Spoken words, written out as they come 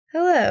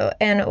Hello,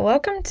 and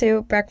welcome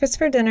to Breakfast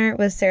for Dinner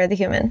with Sarah the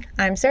Human.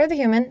 I'm Sarah the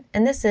Human,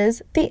 and this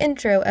is the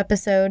intro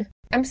episode.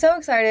 I'm so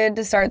excited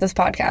to start this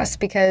podcast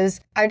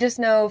because I just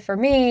know for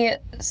me,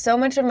 so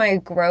much of my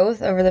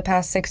growth over the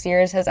past 6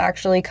 years has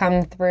actually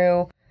come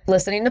through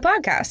listening to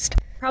podcasts.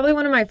 Probably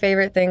one of my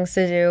favorite things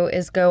to do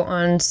is go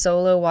on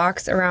solo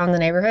walks around the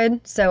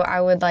neighborhood. So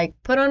I would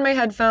put on my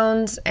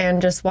headphones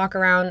and just walk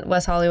around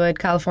West Hollywood,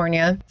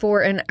 California for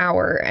an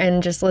hour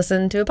and just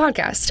listen to a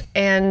podcast.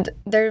 And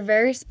there are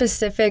very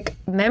specific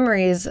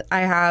memories I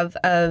have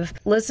of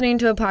listening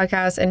to a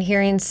podcast and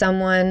hearing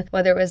someone,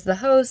 whether it was the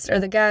host or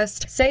the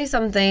guest, say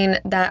something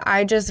that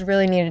I just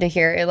really needed to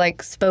hear.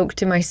 It spoke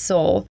to my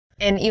soul.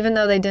 And even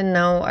though they didn't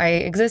know I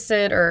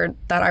existed or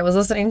that I was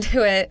listening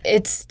to it,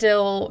 it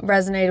still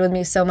resonated with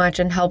me so much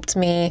and helped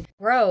me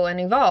grow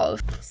and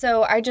evolve.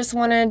 So I just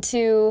wanted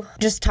to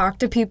just talk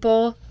to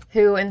people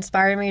who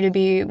inspire me to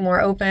be more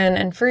open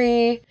and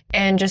free,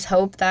 and just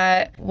hope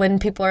that when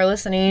people are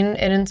listening,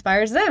 it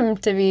inspires them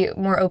to be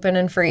more open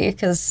and free.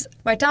 Because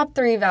my top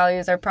 3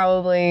 values are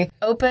probably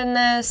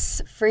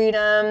openness,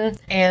 freedom,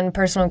 and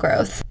personal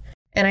growth.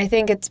 And I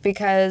think it's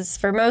because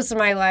for most of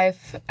my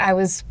life, I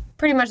was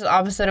pretty much the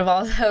opposite of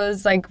all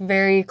those,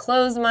 very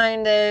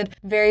closed-minded,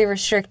 very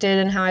restricted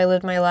in how I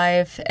lived my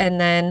life,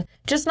 and then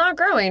just not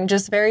growing,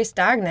 just very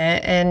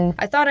stagnant. And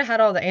I thought I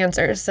had all the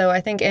answers. So I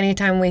think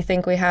anytime we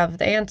think we have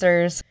the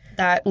answers,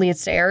 that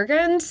leads to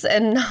arrogance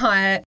and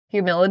not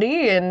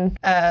humility and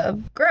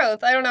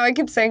growth. I don't know, I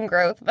keep saying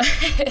growth,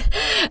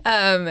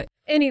 but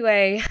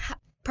anyway,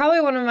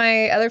 probably one of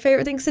my other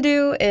favorite things to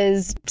do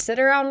is sit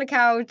around the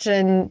couch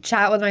and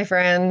chat with my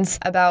friends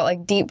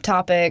about deep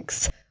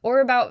topics or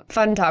about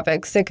fun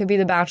topics. It could be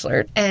The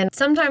Bachelor. And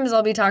sometimes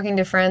I'll be talking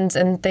to friends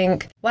and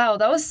think, wow,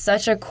 that was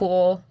such a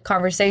cool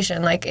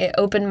conversation. It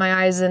opened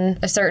my eyes in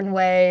a certain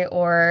way,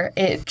 or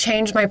it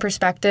changed my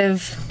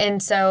perspective. And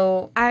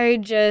so I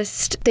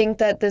just think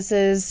that this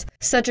is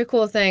such a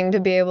cool thing to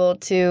be able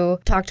to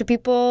talk to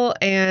people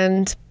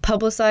and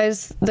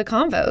publicize the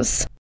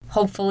convos.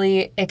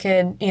 Hopefully it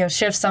could,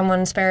 shift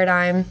someone's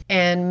paradigm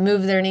and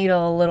move their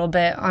needle a little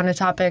bit on a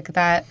topic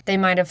that they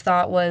might have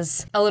thought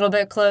was a little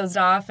bit closed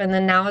off, and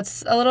then now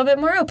it's a little bit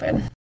more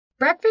open.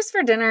 Breakfast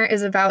for Dinner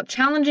is about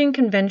challenging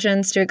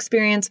conventions to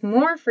experience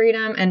more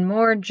freedom and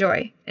more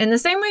joy. In the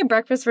same way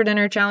Breakfast for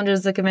Dinner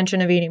challenges the convention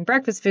of eating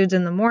breakfast foods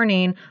in the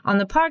morning, on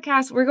the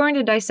podcast, we're going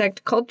to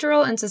dissect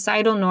cultural and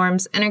societal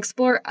norms and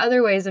explore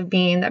other ways of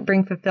being that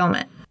bring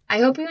fulfillment. I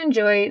hope you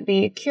enjoy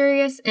the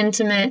curious,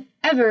 intimate,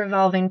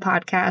 ever-evolving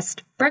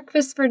podcast,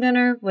 Breakfast for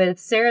Dinner with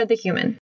Sarah the Human.